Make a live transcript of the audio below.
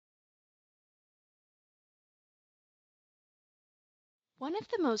One of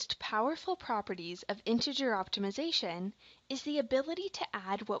the most powerful properties of integer optimization is the ability to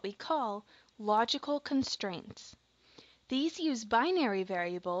add what we call logical constraints. These use binary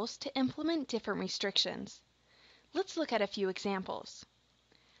variables to implement different restrictions. Let's look at a few examples.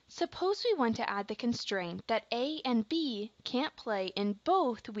 Suppose we want to add the constraint that A and B can't play in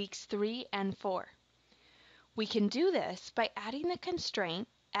both weeks 3 and 4. We can do this by adding the constraint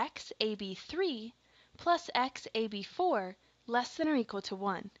xab3 plus xab4 less than or equal to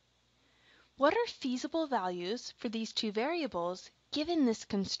 1. What are feasible values for these two variables given this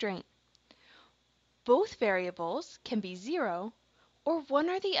constraint? Both variables can be 0, or one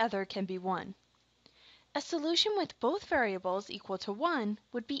or the other can be 1. A solution with both variables equal to 1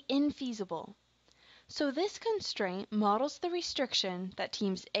 would be infeasible. So this constraint models the restriction that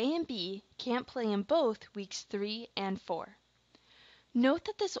teams A and B can't play in both weeks 3 and 4. Note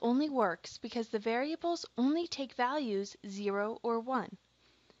that this only works because the variables only take values 0 or 1.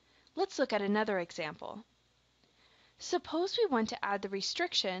 Let's look at another example. Suppose we want to add the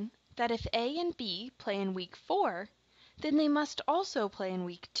restriction that if A and B play in week 4, then they must also play in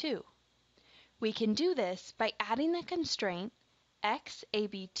week 2. We can do this by adding the constraint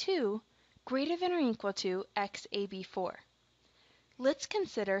xab2 greater than or equal to xab4. Let's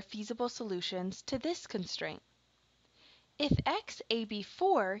consider feasible solutions to this constraint. If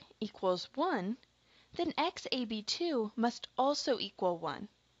xab4 equals 1, then xab2 must also equal 1.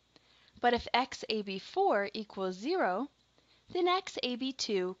 But if xab4 equals 0, then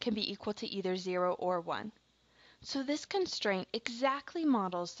xab2 can be equal to either 0 or 1. So this constraint exactly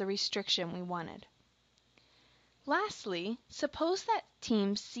models the restriction we wanted. Lastly, suppose that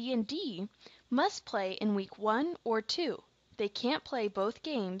teams C and D must play in week 1 or 2. They can't play both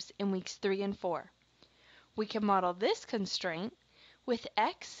games in weeks 3 and 4. We can model this constraint with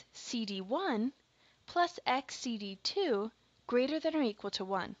xcd1 plus xcd2 greater than or equal to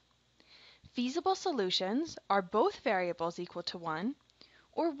 1. Feasible solutions are both variables equal to 1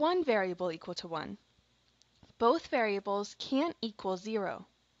 or one variable equal to 1. Both variables can't equal 0.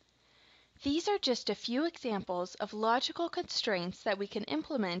 These are just a few examples of logical constraints that we can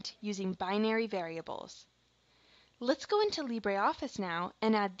implement using binary variables. Let's go into LibreOffice now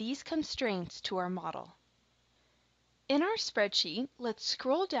and add these constraints to our model. In our spreadsheet, let's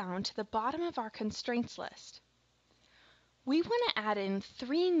scroll down to the bottom of our constraints list. We want to add in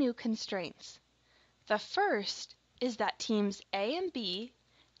 3 new constraints. The first is that teams A and B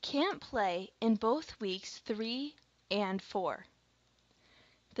can't play in both weeks 3 and 4.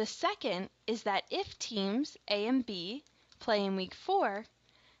 The second is that if teams A and B play in week 4,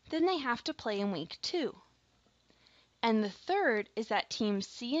 then they have to play in week 2. And the third is that teams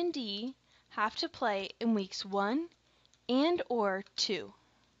C and D have to play in weeks 1 and or 2.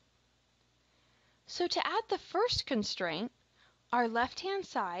 So to add the first constraint, our left-hand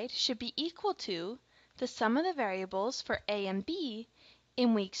side should be equal to the sum of the variables for A and B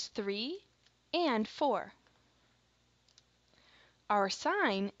in weeks 3 and 4. Our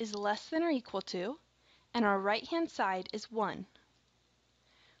sign is less than or equal to, and our right-hand side is 1.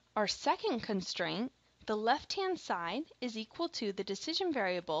 Our second constraint, the left-hand side is equal to the decision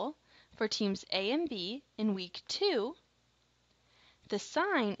variable for teams A and B in week 2. The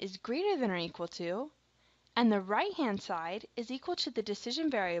sign is greater than or equal to, and the right-hand side is equal to the decision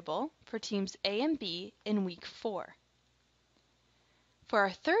variable for teams A and B in week 4. For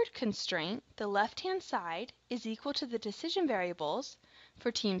our third constraint, the left-hand side is equal to the decision variables for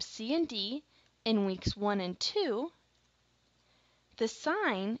teams C and D in weeks 1 and 2. The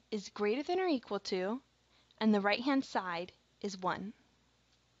sign is greater than or equal to, and the right-hand side is 1.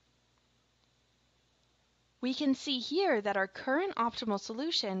 We can see here that our current optimal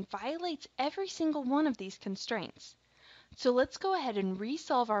solution violates every single one of these constraints. So let's go ahead and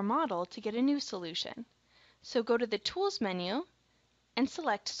resolve our model to get a new solution. So go to the Tools menu and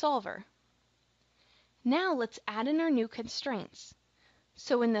select Solver. Now let's add in our new constraints.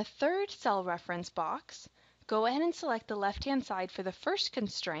 So in the third cell reference box, go ahead and select the left-hand side for the first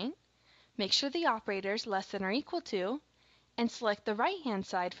constraint, make sure the operator is less than or equal to, and select the right-hand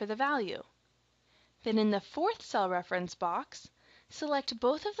side for the value. Then in the fourth cell reference box, select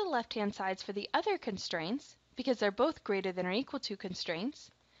both of the left-hand sides for the other constraints, because they're both greater than or equal to constraints,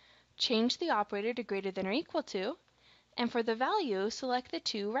 change the operator to greater than or equal to, and for the value, select the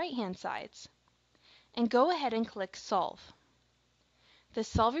 2 right-hand sides. And go ahead and click Solve. The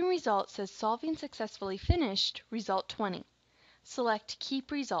solving result says Solving successfully finished, result 20. Select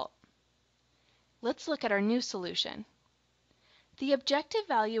Keep Result. Let's look at our new solution. The objective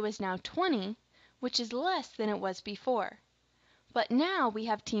value is now 20, which is less than it was before. But now we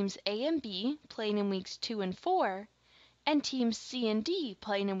have teams A and B playing in weeks 2 and 4, and teams C and D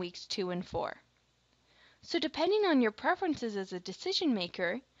playing in weeks 2 and 4. So depending on your preferences as a decision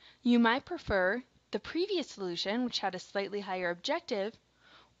maker, you might prefer the previous solution, which had a slightly higher objective,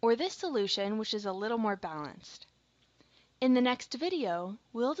 or this solution, which is a little more balanced. In the next video,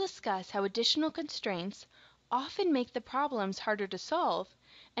 we'll discuss how additional constraints often make the problems harder to solve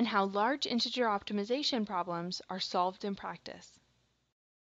and how large integer optimization problems are solved in practice.